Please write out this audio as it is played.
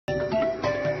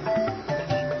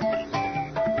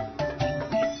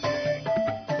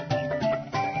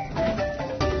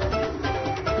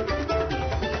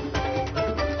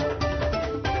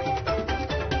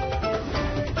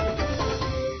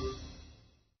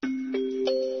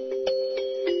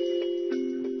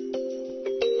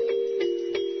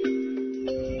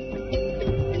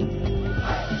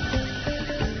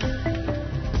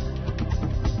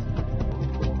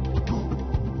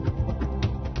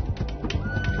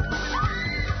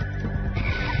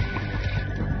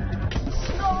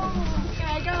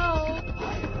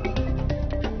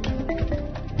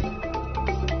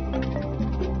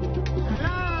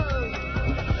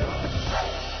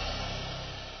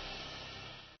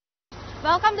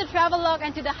Welcome to Travelogue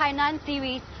and to the Hainan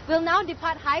series. We'll now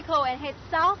depart Haikou and head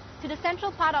south to the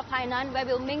central part of Hainan, where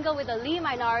we'll mingle with the Li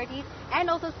minorities and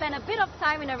also spend a bit of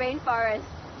time in a rainforest.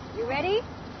 You ready?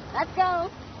 Let's go!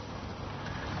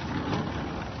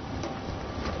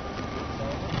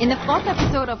 In the fourth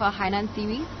episode of our Hainan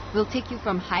series, we'll take you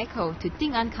from Haikou to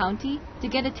Tianran County to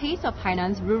get a taste of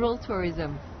Hainan's rural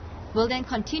tourism. We'll then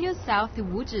continue south to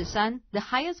Wuzhishan, the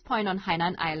highest point on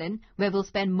Hainan Island, where we'll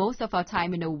spend most of our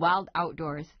time in the wild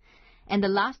outdoors. And the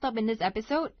last stop in this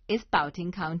episode is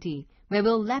Baoting County, where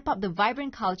we'll lap up the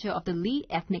vibrant culture of the Li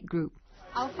ethnic group.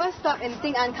 Our first stop in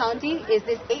Tianran County is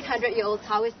this 800-year-old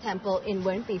Taoist temple in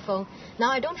Wenpifeng.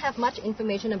 Now, I don't have much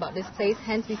information about this place,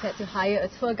 hence we had to hire a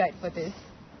tour guide for this.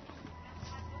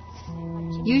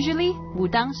 Usually,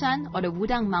 Wudangshan, or the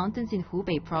Wudang Mountains in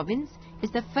Hubei province,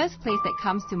 is the first place that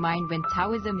comes to mind when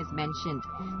Taoism is mentioned,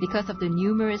 because of the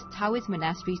numerous Taoist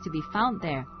monasteries to be found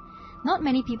there. Not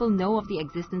many people know of the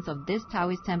existence of this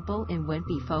Taoist temple in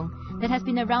Wenpifeng that has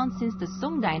been around since the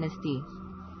Song dynasty.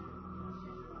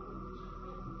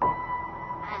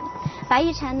 白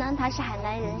玉禅呢，他是海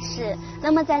南人士。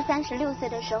那么在36岁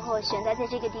的时候，选在这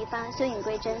个地方修隐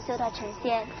归真，修道成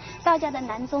仙。道家的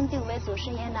南宗第5位祖师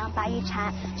爷呢，白玉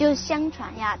禅就相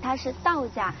传呀，他是道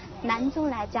家南宗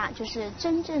来讲，就是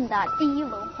真正的第一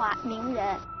文化名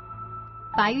人。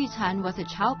Bai Yuchan was a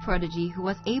child prodigy who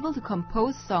was able to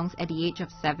compose songs at the age of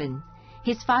 7.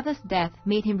 His father's death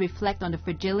made him reflect on the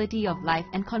fragility of life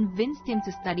and convinced him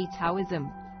to study Taoism.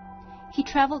 He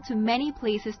traveled to many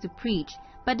places to preach,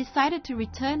 but decided to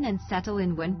return and settle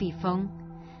in Wenpifeng.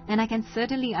 And I can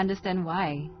certainly understand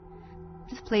why.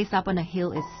 This place up on a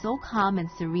hill is so calm and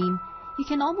serene, you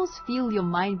can almost feel your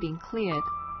mind being cleared.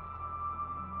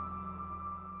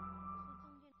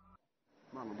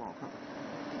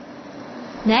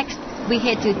 Next, we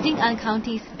head to Tianran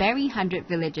County's Berry 100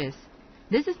 Villages.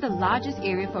 This is the largest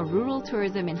area for rural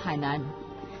tourism in Hainan.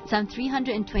 Some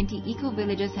 320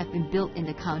 eco-villages have been built in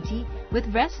the county, with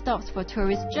rest stops for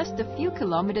tourists just a few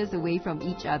kilometers away from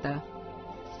each other.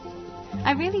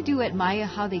 I really do admire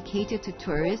how they cater to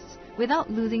tourists without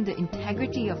losing the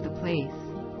integrity of the place.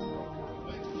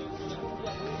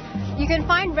 You can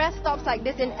find rest stops like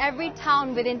this in every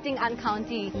town within Tianran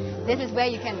County. This is where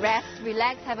you can rest,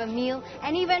 relax, have a meal,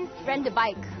 and even rent a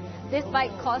bike. This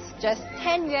bike costs just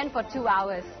 10 yuan for 2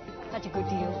 hours. Such a good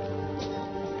deal.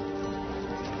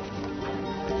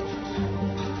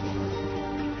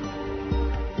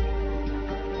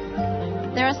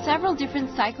 There are several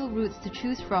different cycle routes to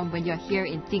choose from when you're here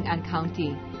in Tianran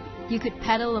County. You could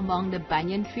pedal among the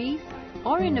banyan trees,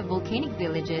 or in the volcanic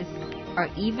villages, or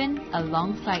even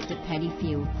alongside the paddy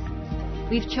fields.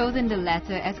 We've chosen the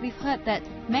latter as we've heard that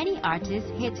many artists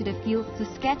head to the fields to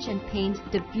sketch and paint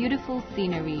the beautiful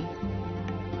scenery.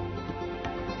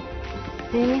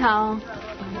 你好，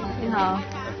你好，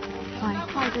哇，你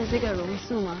画的这个榕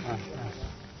树吗？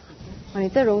哇，你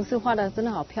这榕树画的真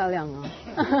的好漂亮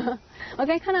哦！我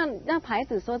可以看到那牌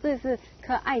子说这是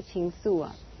棵爱情树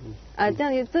啊，这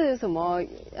样这有什么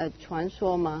传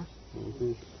说吗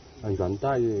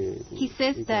？He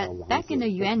says that back in the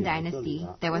Yuan dynasty,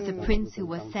 there was a prince who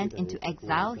was sent into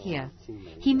exile here.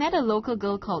 He met a local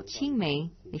girl called Qingmei.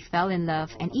 They fell in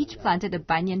love and each planted a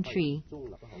banyan tree.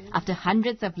 After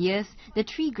hundreds of years, the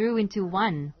tree grew into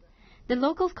one. The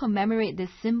locals commemorate this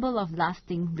symbol of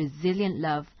lasting, resilient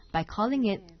love by calling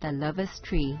it the lover's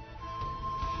tree.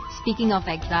 Speaking of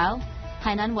exile,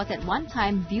 Hainan was at one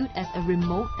time viewed as a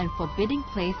remote and forbidding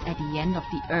place at the end of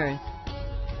the earth.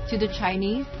 To the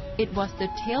Chinese, it was the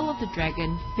tail of the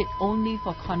dragon fit only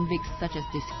for convicts such as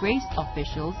disgraced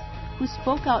officials who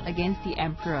spoke out against the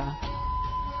emperor.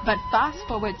 But fast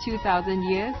forward 2,000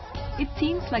 years, it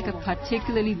seems like a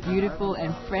particularly beautiful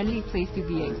and friendly place to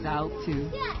be exiled to.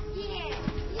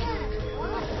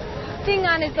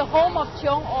 Tianran is the home of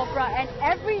Cheong Opera, and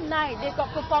every night they've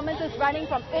got performances running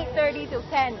from 8:30 till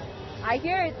 10. I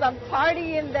hear it's some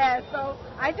party in there, so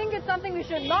I think it's something we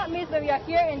should not miss when we are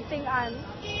here in Tianran.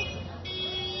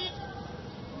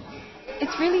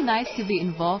 It's really nice to be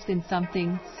involved in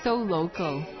something so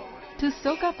local, to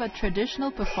soak up a traditional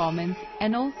performance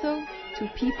and also to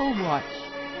people watch.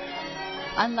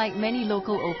 Unlike many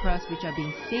local operas which are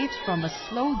being saved from a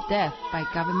slow death by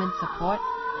government support,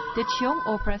 the Cheong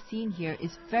opera scene here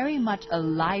is very much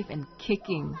alive and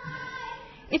kicking.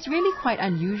 It's really quite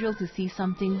unusual to see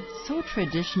something so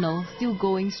traditional still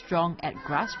going strong at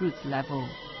grassroots level.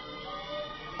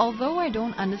 Although I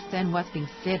don't understand what's being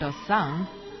said or sung,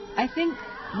 I think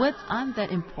words aren't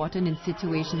that important in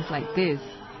situations like this.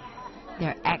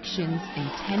 Their actions,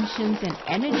 intentions, and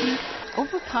energy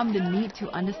overcome the need to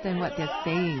understand what they're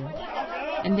saying.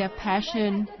 and their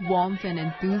passion, warmth and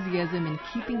enthusiasm in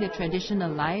keeping the tradition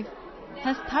alive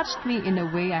has touched me in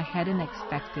a way I hadn't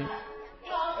expected.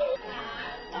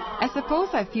 I suppose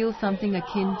I feel something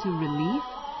akin to relief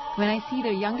when I see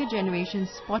the younger generation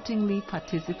sportingly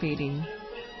participating.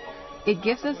 It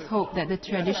gives us hope that the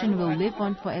tradition will live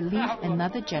on for at least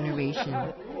another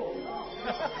generation.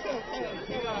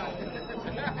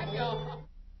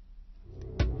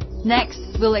 Next,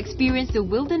 we'll experience the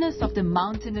wilderness of the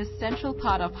mountainous central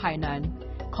part of Hainan,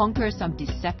 conquer some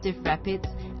deceptive rapids,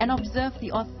 and observe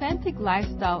the authentic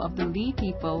lifestyle of the Li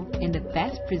people in the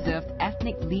best preserved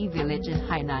ethnic Li village in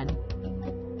Hainan.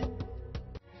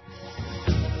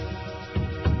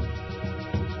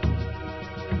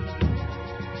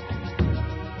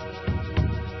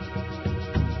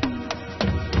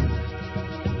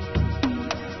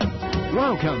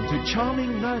 Welcome to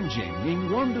charming Nanjing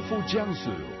in wonderful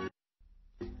Jiangsu.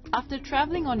 After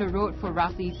traveling on the road for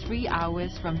roughly 3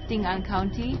 hours from Tianran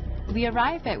County, we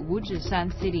arrive at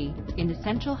Wuzhishan City in the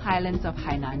central highlands of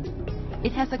Hainan.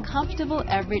 It has a comfortable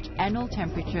average annual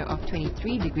temperature of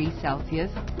 23 degrees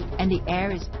Celsius and the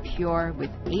air is pure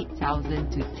with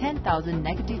 8,000 to 10,000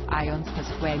 negative ions per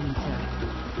square meter.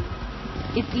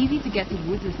 It's easy to get to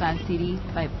Wuzhishan City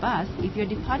by bus if you're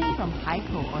departing from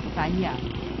Haikou or Sanya.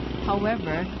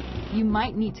 However, you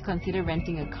might need to consider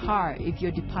renting a car if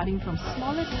you're departing from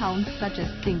smaller towns such as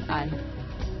Tianran.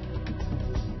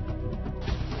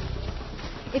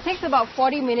 It takes about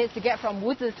 40 minutes to get from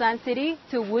Wuzhishan City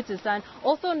to Wuzhishan,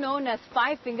 also known as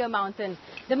Five Finger Mountain.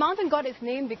 The mountain got its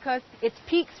name because its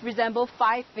peaks resemble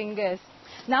 5 fingers.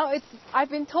 Now, I've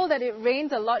been told that it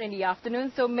rains a lot in the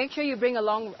afternoon, so make sure you bring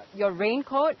along your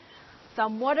raincoat,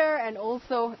 some water, and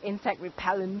also insect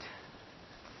repellent.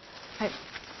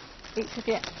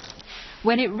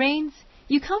 When it rains,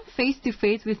 you come face to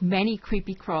face with many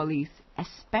creepy crawlies,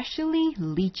 especially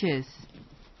leeches.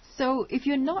 So if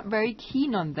you're not very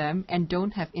keen on them and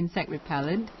don't have insect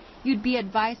repellent, you'd be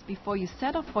advised before you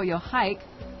set off for your hike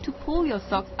to pull your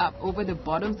socks up over the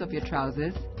bottoms of your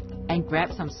trousers and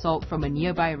grab some salt from a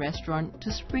nearby restaurant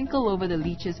to sprinkle over the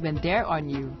leeches when they're on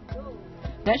you.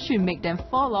 That should make them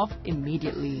fall off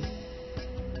immediately.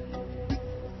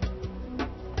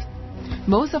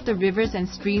 Most of the rivers and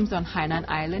streams on Hainan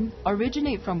Island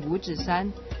originate from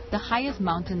Wuzhishan, the highest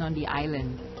mountain on the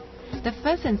island. The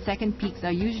first and second peaks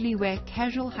are usually where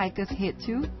casual hikers head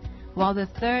to, while the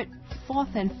third,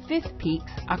 fourth and fifth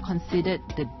peaks are considered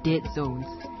the dead zones,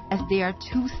 as they are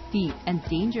too steep and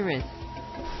dangerous.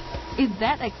 If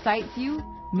that excites you,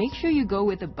 make sure you go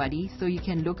with a buddy so you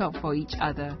can look out for each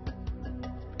other.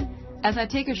 As I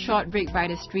take a short break by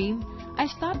the stream, I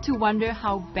start to wonder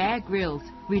how Bear Grylls,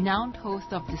 renowned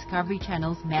host of Discovery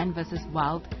Channel's Man vs.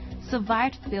 Wild,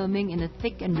 survived filming in the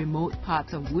thick and remote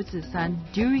parts of Wuzhishan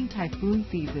during typhoon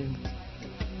season.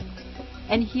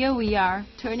 And here we are,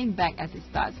 turning back as it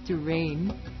starts to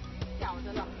rain.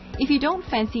 If you don't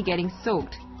fancy getting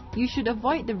soaked, you should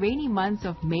avoid the rainy months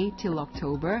of May till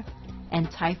October and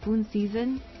typhoon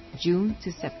season, June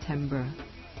to September.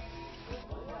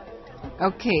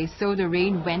 Okay, so the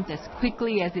rain went as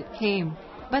quickly as it came,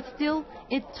 but still,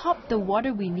 it topped the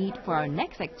water we need for our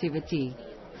next activity,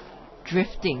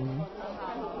 drifting.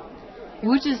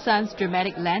 Wuzhishan's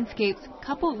dramatic landscapes,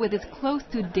 coupled with its close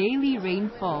to daily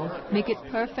rainfall, make it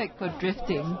perfect for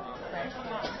drifting.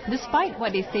 Despite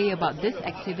what they say about this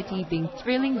activity being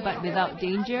thrilling but without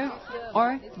danger,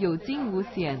 or 有惊无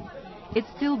险, it's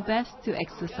still best to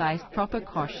exercise proper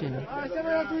caution.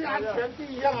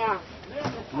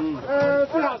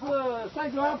 最好是帅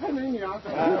哥要配美女啊，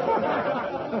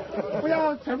不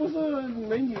要全部是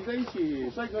美女在一起，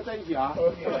帅哥在一起啊。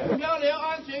漂流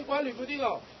安全管理规定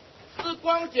哦，是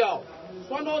光脚、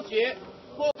双拖鞋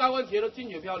或高跟鞋都禁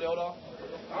止漂流咯。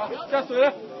好，下水，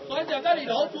双脚在里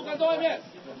头，竹竿在外面。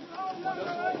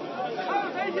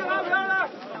可以去拉漂了。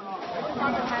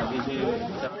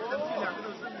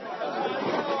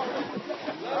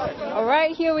All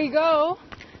right, here we go.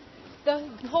 The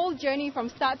whole journey from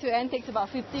start to end takes about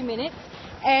 50 minutes,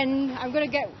 and I'm going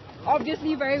to get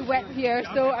obviously very wet here,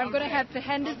 so I'm going to have to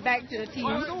hand this back to the team.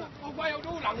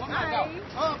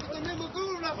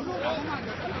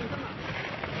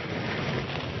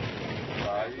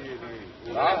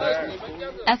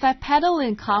 As I paddle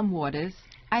in calm waters,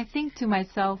 I think to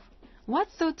myself,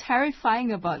 what's so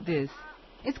terrifying about this?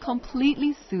 It's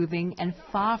completely soothing and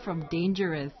far from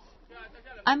dangerous.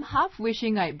 I'm half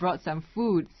wishing I'd brought some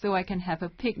food so I can have a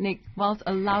picnic whilst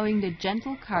allowing the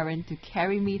gentle current to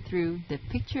carry me through the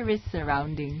picturesque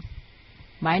surroundings.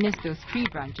 Minus those tree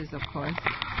branches, of course.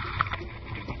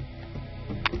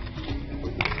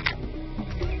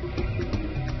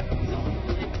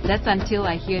 That's until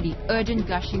I hear the urgent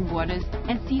gushing waters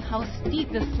and see how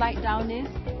steep the slide down is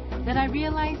that I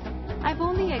realize I've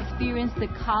only experienced the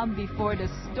calm before the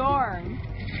storm.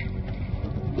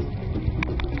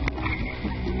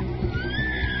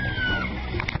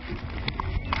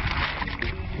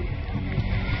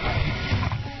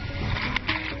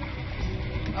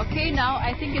 Okay, now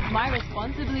I think it's my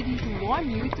responsibility to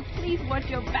warn you to please watch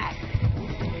your back.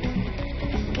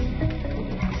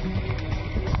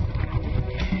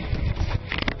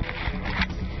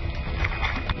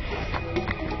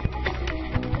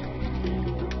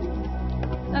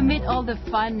 Amid all the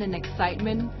fun and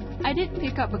excitement, I did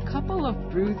pick up a couple of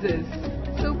bruises.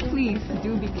 So please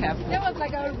do be careful. That was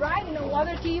like a ride in a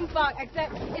water theme park,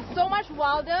 except it's so much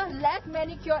wilder, less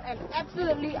manicured, and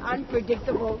absolutely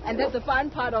unpredictable. And that's the fun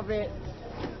part of it.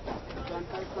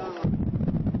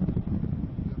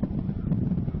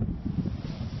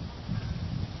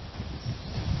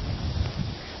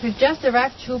 We've just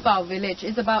arrived at Chubao village.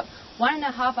 It's about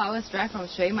 1.5 hours drive from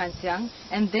Shuimanxiang,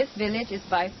 and this village is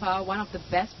by far one of the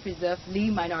best preserved Li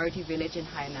minority village in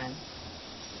Hainan.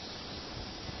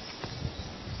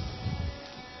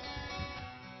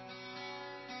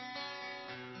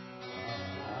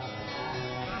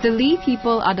 The Li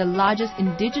people are the largest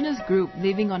indigenous group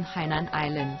living on Hainan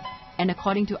Island, and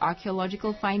according to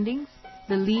archaeological findings,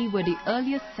 the Li were the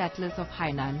earliest settlers of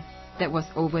Hainan. That was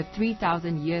over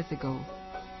 3,000 years ago.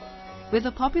 With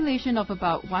a population of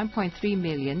about 1.3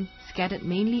 million, scattered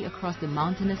mainly across the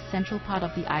mountainous central part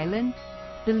of the island,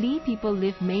 the Li people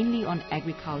live mainly on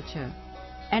agriculture.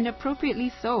 And appropriately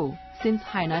so, since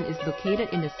Hainan is located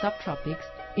in the subtropics,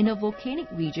 in a volcanic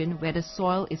region where the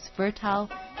soil is fertile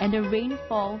and the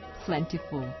rainfall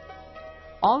plentiful.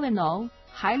 All in all,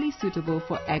 highly suitable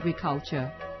for agriculture.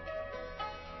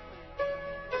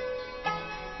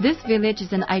 This village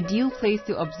is an ideal place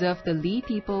to observe the Li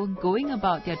people going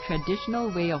about their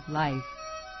traditional way of life.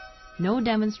 No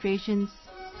demonstrations,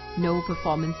 no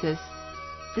performances.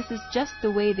 This is just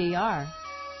the way they are.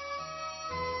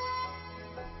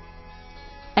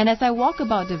 And as I walk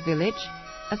about the village,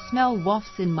 a smell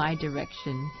wafts in my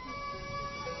direction.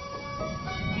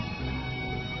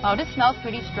 Wow, this smells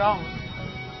pretty strong.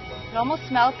 It almost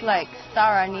smells like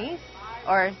star anise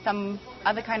or some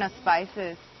other kind of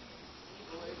spices.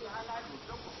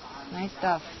 Nice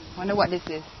stuff. Wonder what this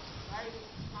is.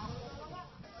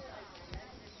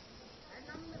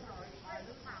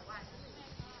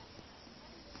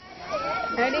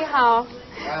 Hey, 你好。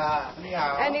你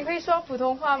好。哎，你可以说普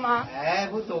通话吗？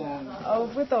不懂。哦，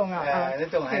不懂啊。你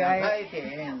懂海南话一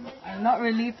点。I'm not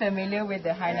really familiar with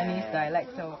the Hainanese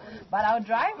dialect, so but our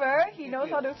driver he knows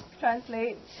how to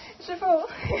translate. 师傅，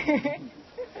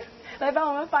来帮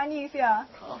我们翻译一下。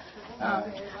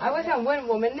我想问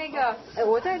我们那个，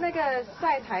我在那个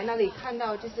晒台那里看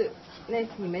到，就是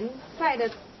你们晒的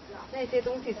那些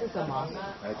东西是什么？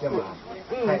这嘛？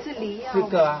是梨啊。这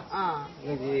个啊，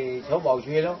那是草毛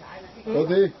樹咯。嗰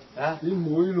啲啲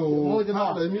梅咯，拍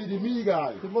嚟咪啲咪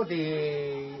㗎。咁我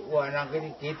哋話嗱，佢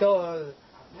哋幾多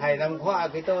係能跨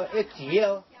幾多一子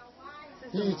哦？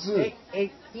一枝。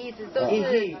一枝都是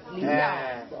梨啊。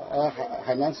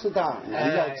海南四大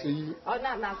梨药之一。哦，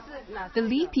哪是？ The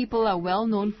Li people are well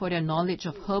known for their knowledge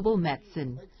of herbal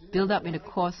medicine, built up in the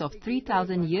course of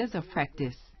 3,000 years of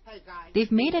practice.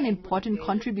 They've made an important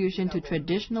contribution to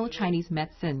traditional Chinese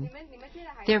medicine.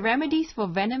 Their remedies for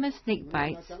venomous snake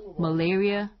bites,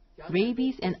 malaria,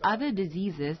 rabies, and other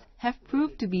diseases have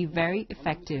proved to be very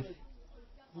effective.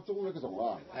 种那个种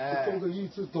啊，种的益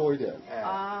智多一点。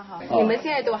啊好，你们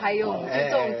现在都还用自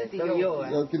种自己用？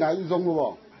有给哪一种了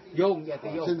不？用也得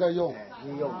用。现在用。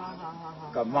用。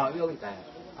感冒用的。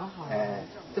好。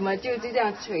怎么就这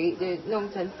样捶就弄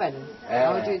成粉，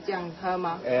然后就这样喝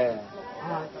吗？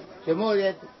什麼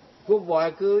嘢？佢話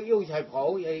佢用齊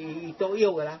補，亦都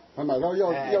用㗎啦。佢買到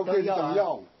藥店等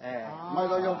藥，買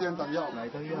到藥店等藥，買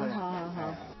到藥。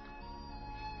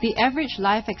The average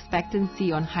life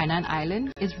expectancy on Hainan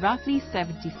Island is roughly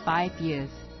 75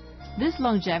 years. This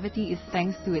longevity is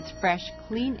thanks to its fresh,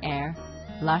 clean air,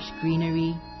 lush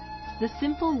greenery, the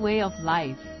simple way of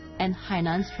life, and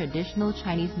Hainan's traditional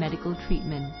Chinese medical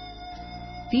treatment.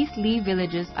 These Li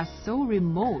villages are so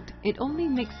remote, it only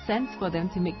makes sense for them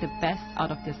to make the best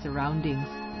out of their surroundings.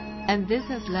 And this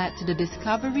has led to the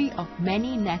discovery of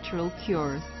many natural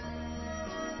cures.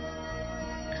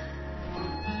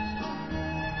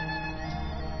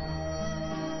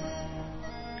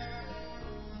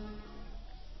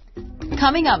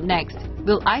 Coming up next,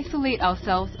 we'll isolate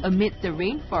ourselves amidst the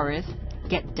rainforest,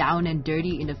 get down and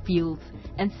dirty in the fields,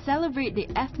 and celebrate the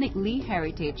ethnic Li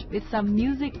heritage with some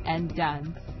music and dance.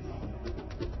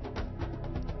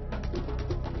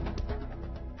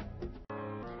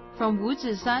 From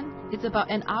Wuzhishan, it's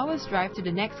about an hour's drive to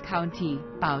the next county,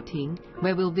 Baoting,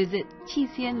 where we'll visit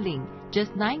Qixinling,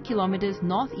 just 9 kilometers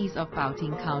northeast of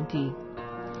Baoting County.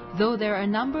 Though there are a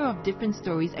number of different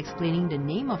stories explaining the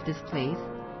name of this place,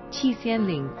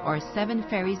 Qixinling, or Seven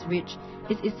Fairies Ridge,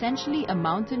 is essentially a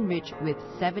mountain ridge with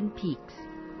 7 peaks.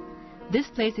 This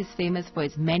place is famous for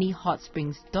its many hot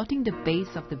springs dotting the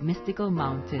base of the mystical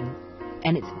mountain,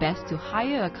 and it's best to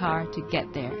hire a car to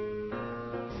get there.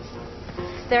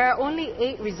 There are only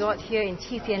 8 resorts here in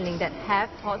Qixinling that have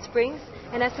hot springs,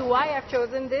 and as to why I've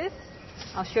chosen this,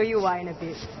 I'll show you why in a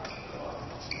bit.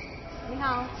 Ni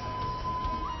hao.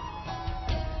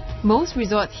 Most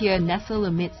resorts here nestle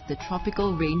amidst the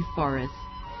tropical rainforest.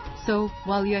 So,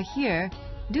 while you're here,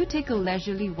 do take a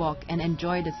leisurely walk and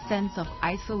enjoy the sense of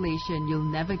isolation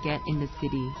you'll never get in the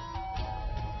city.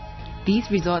 These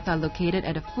resorts are located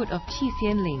at the foot of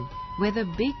Qixinling, where the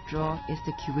big draw is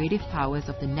the curative powers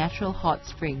of the natural hot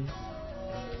springs.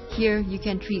 Here, you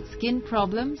can treat skin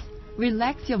problems,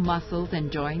 relax your muscles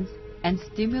and joints, and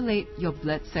stimulate your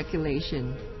blood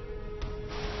circulation.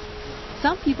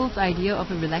 Some people's idea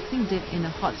of a relaxing dip in a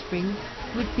hot spring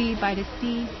would be by the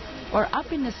sea or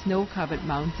up in the snow-covered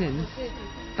mountains.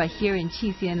 But here in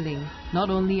Qixinling, not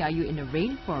only are you in a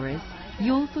rainforest,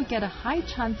 you also get a high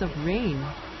chance of rain.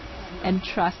 And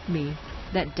trust me,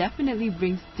 that definitely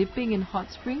brings dipping in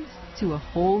hot springs to a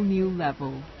whole new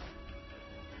level.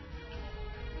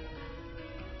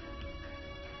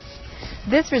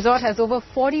 This resort has over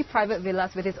 40 private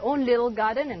villas with its own little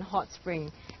garden and hot spring.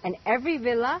 And every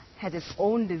villa has its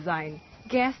own design.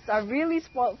 Guests are really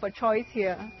spoiled for choice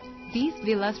here. These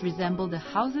villas resemble the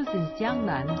houses in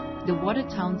Tianran, the water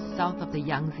town south of the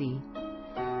Yangtze.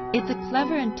 It's a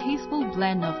clever and tasteful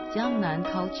blend of Jiangnan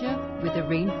culture with the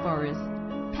rainforest,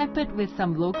 peppered with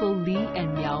some local Li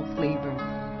and Miao flavor.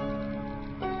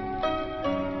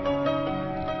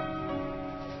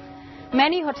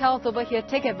 Many hotels over here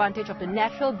take advantage of the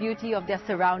natural beauty of their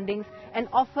surroundings and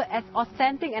offer as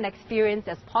authentic an experience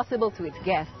as possible to its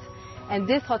guests. And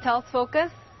this hotel's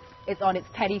focus is on its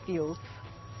paddy fields.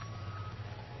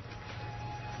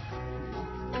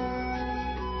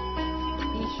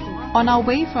 On our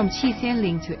way from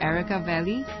Qixinling to Erica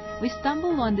Valley, we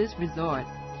stumbled on this resort.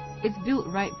 It's built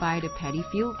right by the paddy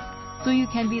fields, so you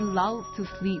can be lulled to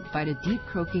sleep by the deep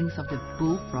croakings of the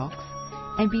bullfrogs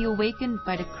and be awakened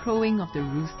by the crowing of the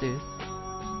roosters.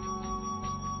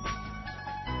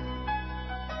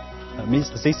 Miss,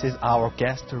 this is our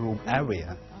guest room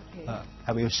area. Okay.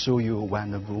 I will show you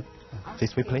one room.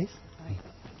 This way, please.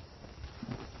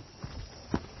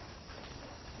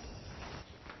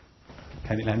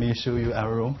 Let me show you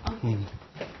our room. Okay.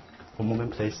 One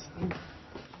moment, please.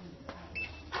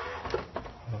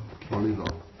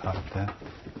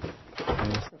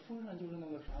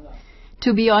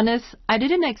 To be honest, I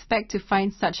didn't expect to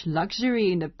find such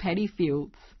luxury in the paddy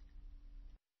fields.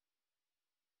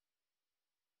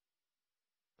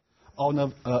 All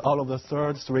of the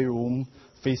third 3 rooms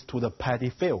face to the paddy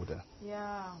field.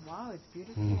 Yeah, wow, it's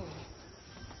beautiful.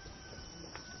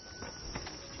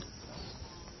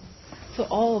 So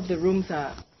all of the rooms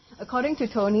are... According to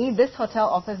Tony, this hotel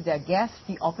offers their guests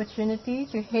the opportunity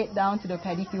to head down to the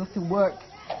paddy fields to work.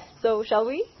 So, shall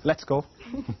we? Let's go.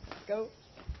 Go.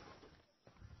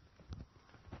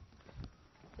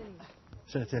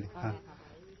 是这里啊。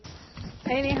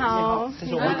哎，你好。这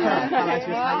是我们看来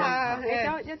去插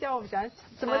秧。要教我们讲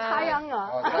怎么插秧啊？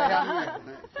插秧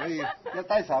可以要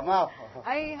戴草帽。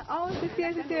哎，哦，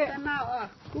谢谢。戴帽啊。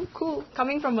Cool.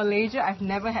 Coming from Malaysia, I've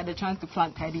never had the chance to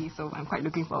plant paddy, so I'm quite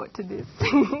looking forward to this.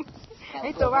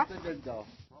 哎，走吧。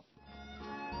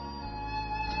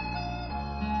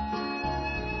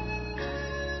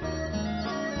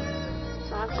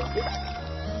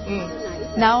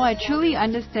Now I truly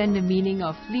understand the meaning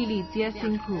of Li Li Jie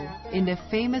Xing Hu in the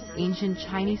famous ancient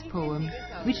Chinese poem,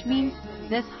 which means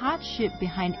there's hardship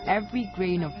behind every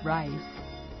grain of rice.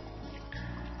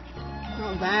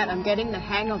 Not bad, I'm getting the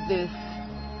hang of this.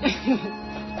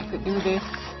 I could do this.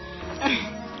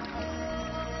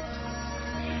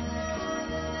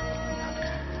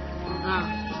 Ah,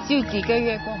 就几个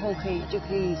月过后就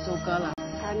可以收割了。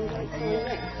3个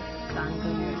月。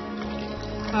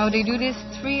Oh, they do this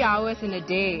 3 hours in a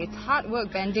day. It's hard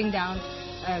work bending down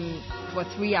for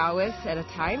 3 hours at a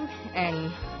time,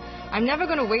 and I'm never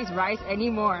going to waste rice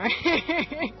anymore.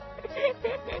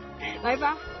 来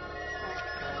吧，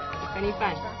给你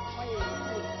饭。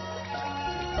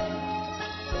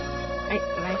哎，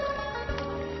来，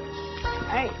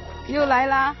哎，又来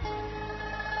啦。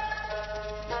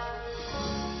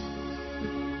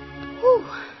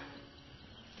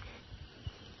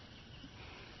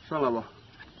上来吧，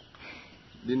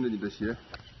拎着你的鞋。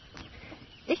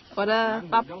我的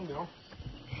爸。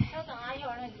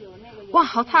哇，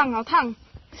好烫，好烫！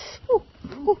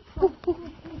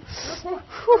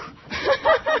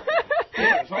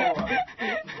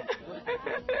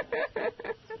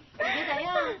感觉怎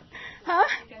样？啊？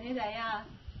感觉怎样？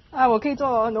啊，我可以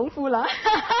做农夫了。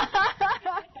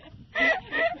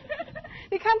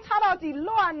你看插到几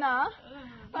乱呐！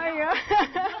哎呀！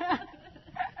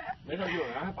没事，有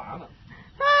人还拔呢。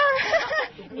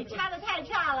你插的太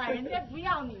差了，人家不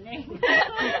要你那个。不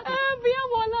要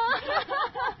我了。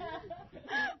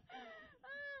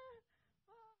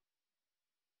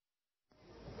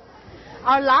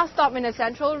Our last stop in the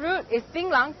central route is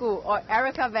Singlangku, or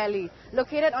Erica Valley,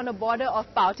 located on the border of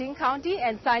Baoting County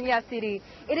and Sanya City.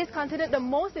 It is considered the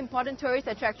most important tourist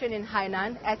attraction in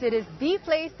Hainan, as it is the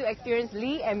place to experience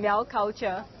Li and Miao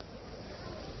culture.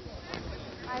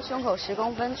 在胸口10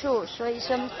公分处说一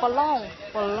声 bolong，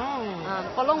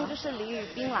 bolong 就是俚语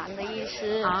槟榔的意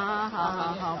思。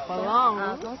好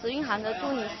bolong。同时蕴含着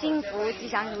祝你幸福、吉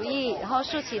祥如意，然后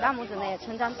竖起大拇指呢，也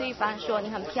称赞对方说你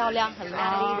很漂亮、很美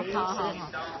丽的意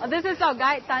思。This is our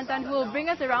guide Tan Tan, who will bring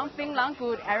us around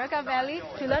Singlangku, Erica Valley,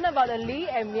 to learn about the Li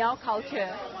and Miao culture.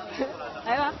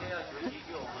 来吧。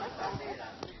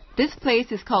This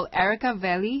place is called Erica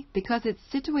Valley because it's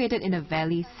situated in a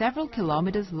valley several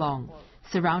kilometers long,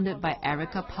 surrounded by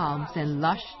erica palms and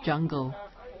lush jungle.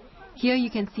 Here you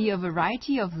can see a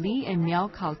variety of Li and Miao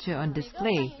culture on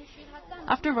display.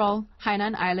 After all,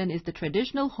 Hainan Island is the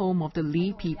traditional home of the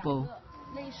Li people.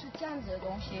 类似这样子的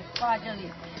东西挂在这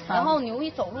里，然后牛一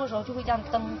走路的时候就会这样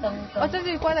蹬蹬蹬。这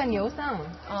是挂在牛上。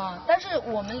但是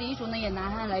我们黎族呢也拿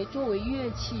它来作为乐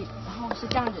器，然后是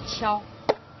这样子敲。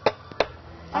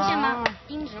发现吗？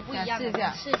音质不一样。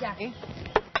试一下。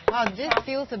Wow, this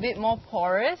feels a bit more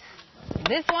porous.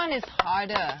 This one is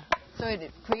harder, so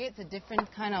it creates a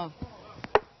different kind of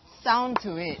sound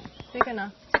to it. 这个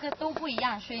呢？这个都不一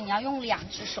样，所以你要用2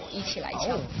只手一起来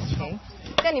敲。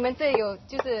像你们这里有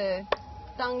就是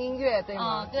当音乐对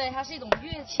吗？对，它是一种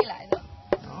乐器来的。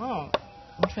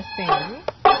Interesting.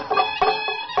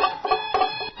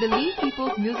 The Li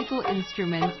people's musical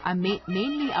instruments are made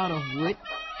mainly out of wood,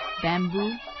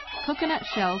 bamboo, coconut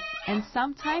shells, and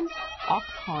sometimes ox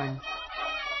horns.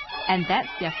 And that's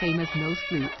their famous nose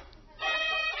flute.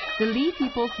 The Li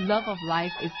people's love of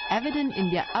life is evident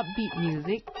in their upbeat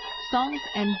music, songs,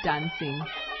 and dancing.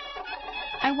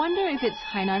 I wonder if it's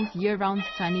Hainan's year-round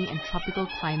sunny and tropical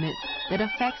climate that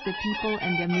affects the people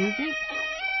and their music?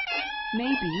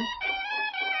 Maybe.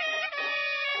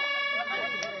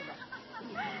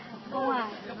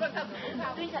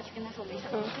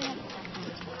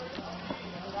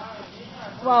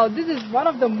 Wow, this is one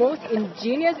of the most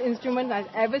ingenious instruments I've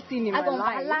ever seen in my life. 阿公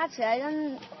把它拉起来，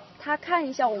让他看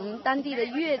一下我们当地的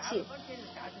乐器。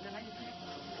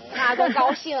阿公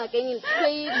高兴了，给你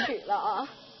吹曲了啊！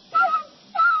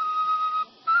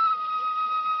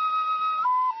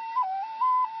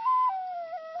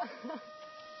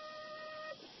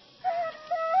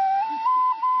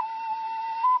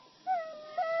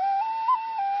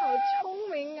好聪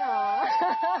明啊！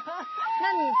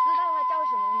那你知道它叫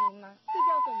什么名吗？这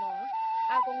叫什么？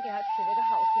阿公给它取了一个好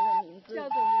听的名字，叫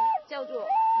什么？叫做鸳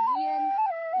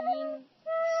音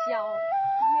箫。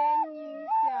鸳音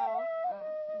箫。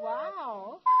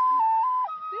Wow,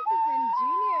 this is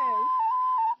ingenious.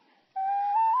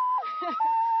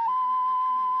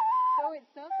 So it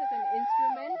serves as an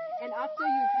instrument, and after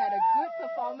you've had a good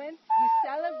performance, you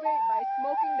celebrate by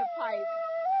smoking the pipe.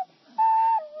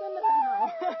 真的很好。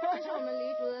这是我们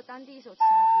黎族的当地一首情歌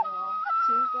哦。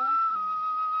情歌。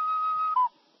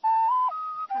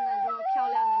看到这么漂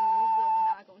亮的女子，我们的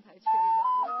阿公才吹到。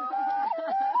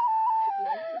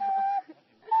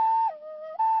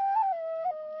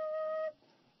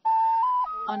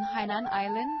On Hainan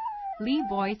Island, Li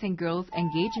boys and girls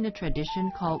engage in a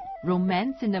tradition called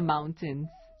romance in the mountains.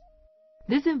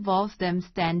 This involves them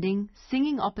standing,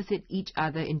 singing opposite each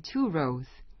other in 2 rows.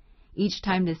 Each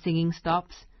time the singing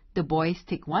stops, the boys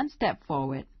take 1 step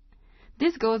forward.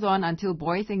 This goes on until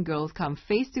boys and girls come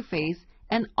face to face,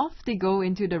 and off they go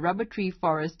into the rubber tree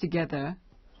forest together.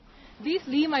 These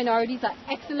Li minorities are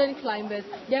excellent climbers.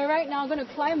 They're right now going to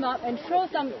climb up and throw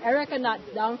some erica nuts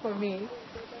down for me.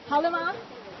 好了吗？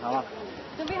好了。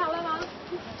准备好了吗？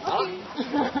好。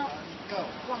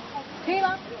可以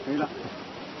了。可以了。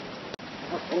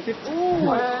你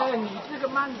这个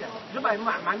慢点，你就把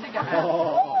慢点赶。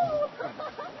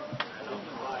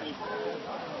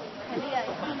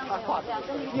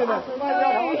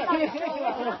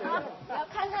要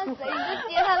看看谁，你就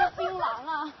接他的槟榔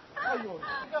啊！哎呦，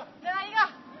再来一个。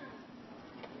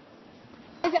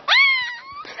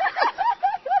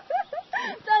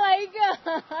再来一个。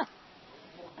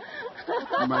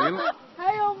没了。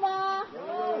还有吗？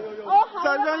哦，好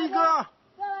了。再扔一个。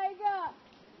再来一个。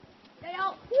加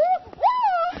油！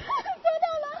收到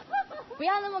了。不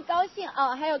要那么高兴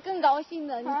啊，还有更高兴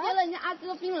的，你接了人家阿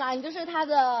哥槟榔，你就是他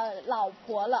的老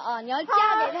婆了啊，你要嫁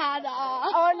给他的啊。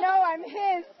Oh no, I'm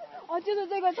his. 哦，就是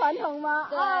这个传统吗？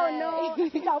对。Oh no，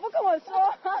 你早不跟我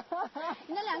说。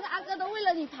你那两个阿哥都为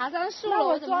了你爬上树了，那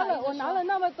我抓了，我拿了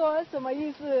那么多，什么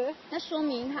意思？那说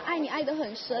明他爱你爱得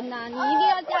很深呐，你一定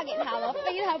要嫁给他了，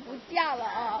非他不嫁了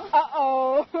啊。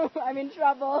Oh, I'm in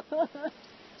trouble.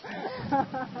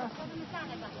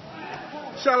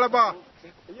 下来吧。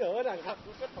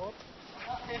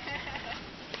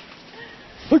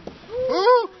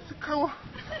哦，看我。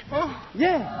哦，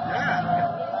耶。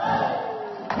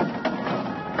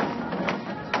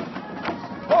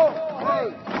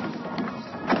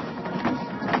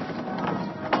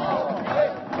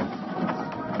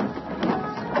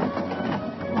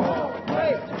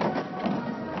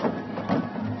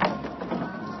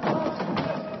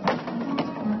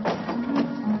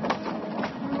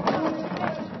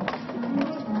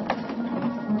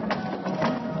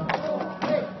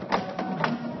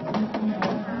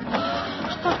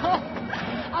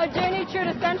Our journey through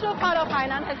the central part of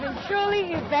Hainan has been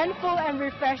truly eventful and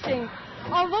refreshing.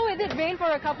 Although it did rain for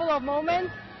a couple of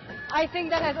moments, I think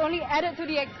that has only added to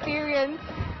the experience.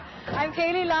 I'm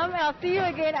Kayli Lum, and I'll see you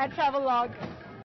again at Travelogue.